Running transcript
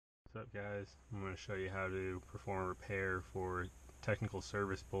What's up, guys? I'm going to show you how to perform a repair for Technical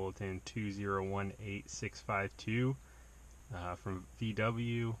Service Bulletin 2018652 from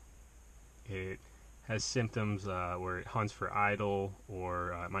VW. It has symptoms where it hunts for idle,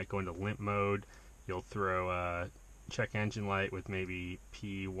 or it might go into limp mode. You'll throw a check engine light with maybe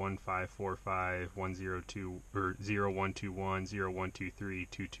P1545, 102 or 0121, 0123,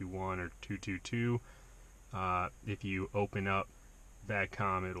 221, or 222. If you open up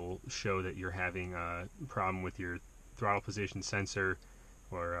VAGCOM, it'll show that you're having a problem with your throttle position sensor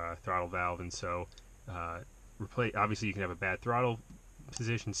or throttle valve, and so obviously you can have a bad throttle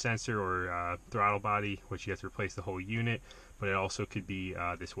position sensor or throttle body, which you have to replace the whole unit, but it also could be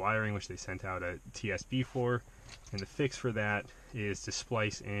this wiring, which they sent out a TSB for, and the fix for that is to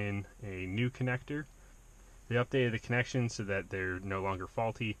splice in a new connector. They updated the connections so that they're no longer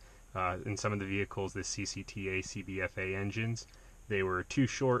faulty. In some of the vehicles, the CCTA, CBFA engines, they were too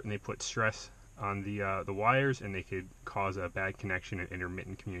short and they put stress on the wires, and they could cause a bad connection and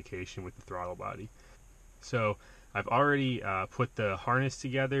intermittent communication with the throttle body. So I've already put the harness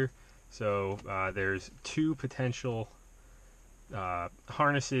together. So there's two potential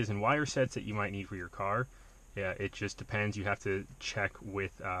harnesses and wire sets that you might need for your car. Yeah, it just depends. You have to check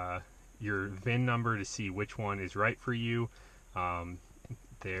with your VIN number to see which one is right for you. I'll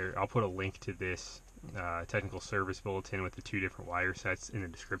put a link to this technical service bulletin with the two different wire sets in the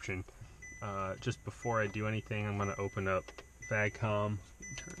description. Just before I do anything, I'm going to open up VAGCOM,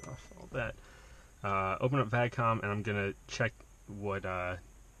 turn off all that. Open up VAGCOM, and I'm going to check what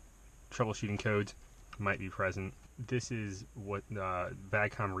troubleshooting codes might be present. This is what the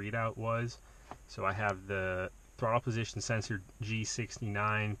VAGCOM readout was. So I have the throttle position sensor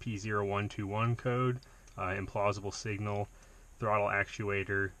G69 P0121 code, implausible signal, throttle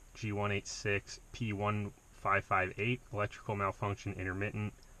actuator G186 P1558, electrical malfunction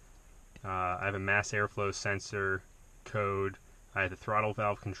intermittent. I have a mass airflow sensor code. I have the throttle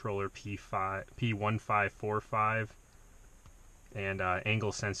valve controller P1545, and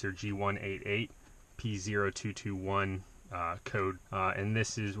angle sensor G188 P0221 code. And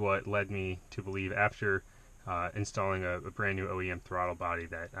this is what led me to believe, after installing a brand new OEM throttle body,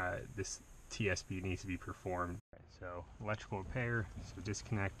 that this TSB needs to be performed. So electrical repair, so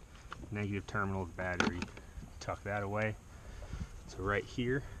disconnect negative terminal of the battery, tuck that away. So right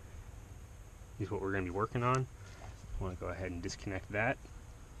here is what we're going to be working on. I want to go ahead and disconnect that.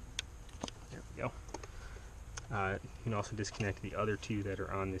 There we go. You can also disconnect the other two that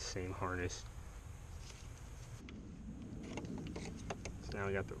are on this same harness. So now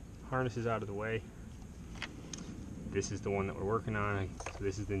we got the harnesses out of the way. This is the one that we're working on. So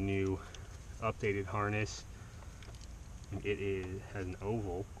this is the new updated harness. It has an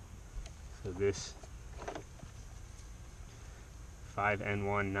oval. So this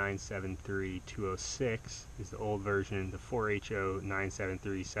 5N1973206 is the old version. The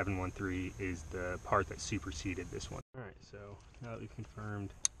 4HO973713 is the part that superseded this one. Alright, so now that we've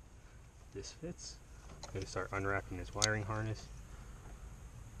confirmed this fits, I'm going to start unwrapping this wiring harness.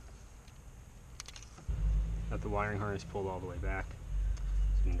 Got the wiring harness pulled all the way back.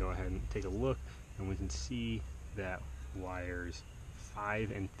 So you can go ahead and take a look, and we can see that wires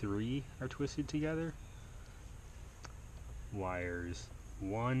 5 and 3 are twisted together. Wires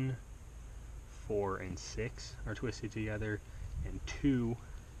 1, 4, and 6 are twisted together, and 2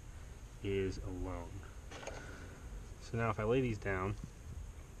 is alone. So now if I lay these down,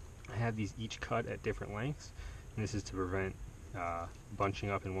 I have these each cut at different lengths, and this is to prevent bunching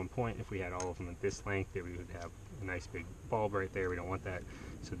up in one point. If we had all of them at this length, we would have a nice big bulb right there. We don't want that.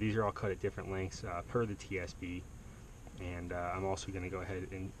 So these are all cut at different lengths per the TSB. And I'm also going to go ahead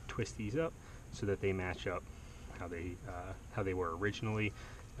and twist these up so that they match up how they were originally.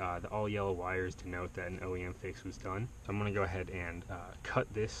 The all yellow wires denote that an OEM fix was done. So I'm going to go ahead and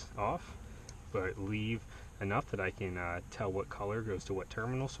cut this off, but leave enough that I can tell what color goes to what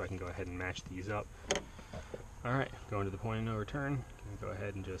terminal, so I can go ahead and match these up. Alright, going to the point of no return. Gonna go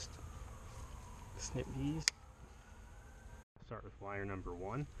ahead and just snip these. Start with wire number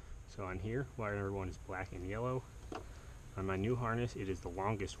 1. So on here, wire number 1 is black and yellow. On my new harness, it is the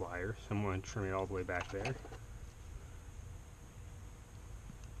longest wire, so I'm going to trim it all the way back there.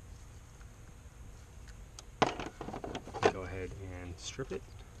 Go ahead and strip it.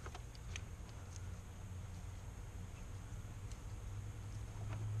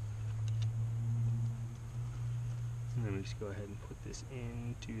 And then we just go ahead and put this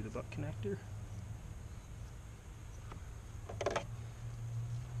into the butt connector.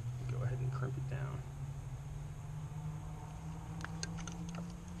 Go ahead and crimp it down.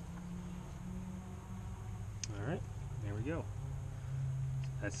 Alright, there we go.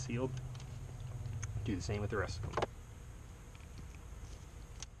 that's sealed. Do the same with the rest of them.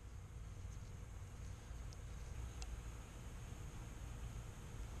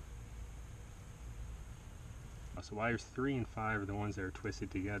 So wires 3 and 5 are the ones that are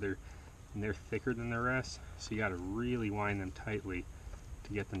twisted together, and they're thicker than the rest, so you got to really wind them tightly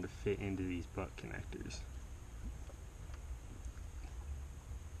to get them to fit into these butt connectors.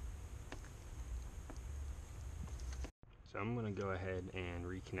 So I'm going to go ahead and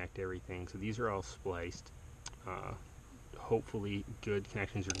reconnect everything. So these are all spliced. Hopefully good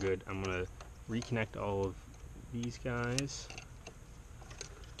connections are good. I'm going to reconnect all of these guys.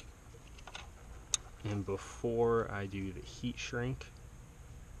 And before I do the heat shrink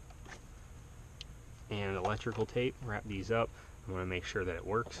and electrical tape, wrap these up, I want to make sure that it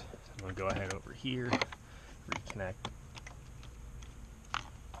works. So I'm going to go ahead over here, reconnect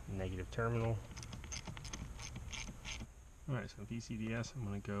negative terminal. Alright, so VCDS, I'm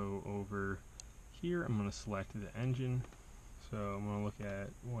going to go over here, I'm going to select the engine. So I'm going to look at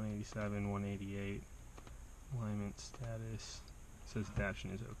 187, 188, alignment status, it says adaptation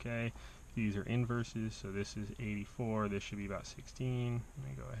is okay. These are inverses, so this is 84, this should be about 16. Let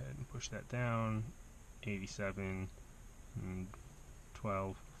me go ahead and push that down. 87 and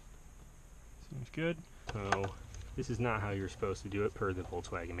 12. Seems good. So this is not how you're supposed to do it per the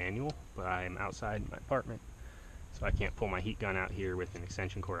Volkswagen manual, but I am outside my apartment, so I can't pull my heat gun out here with an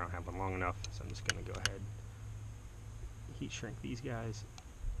extension cord. I don't have one long enough, so I'm just going to go ahead and heat shrink these guys.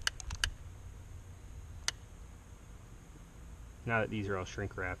 Now that these are all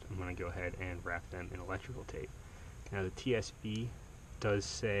shrink wrapped, I'm going to go ahead and wrap them in electrical tape. Now the TSB does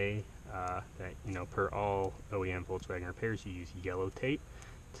say that, you know, per all OEM Volkswagen repairs, you use yellow tape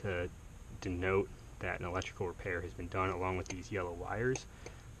to denote that an electrical repair has been done along with these yellow wires,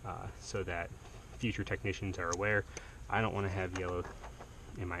 so that future technicians are aware. I don't want to have yellow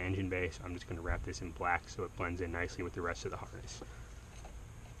in my engine bay, so I'm just going to wrap this in black so it blends in nicely with the rest of the harness.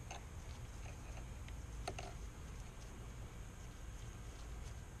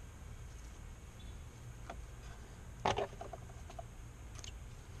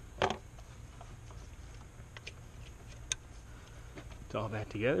 With all that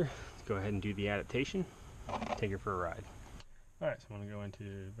together, let's go ahead and do the adaptation. Take it for a ride. Alright, so I'm going to go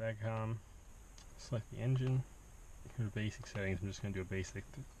into VAGCOM, select the engine, go to basic settings. I'm just going to do a basic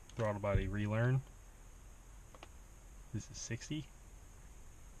throttle body relearn. This is 60. It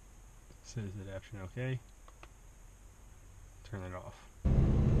says adaptation okay. Turn it off.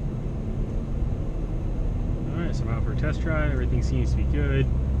 Alright, so I'm out for a test drive. Everything seems to be good.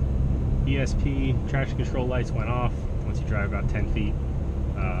 ESP, traction control lights went off. Once you drive about 10 feet,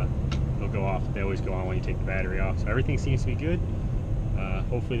 they'll go off. They always go on when you take the battery off. So everything seems to be good.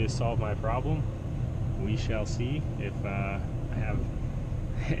 Hopefully this solved my problem. We shall see if I have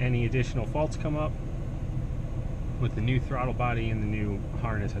any additional faults come up. With the new throttle body and the new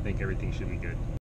harness, I think everything should be good.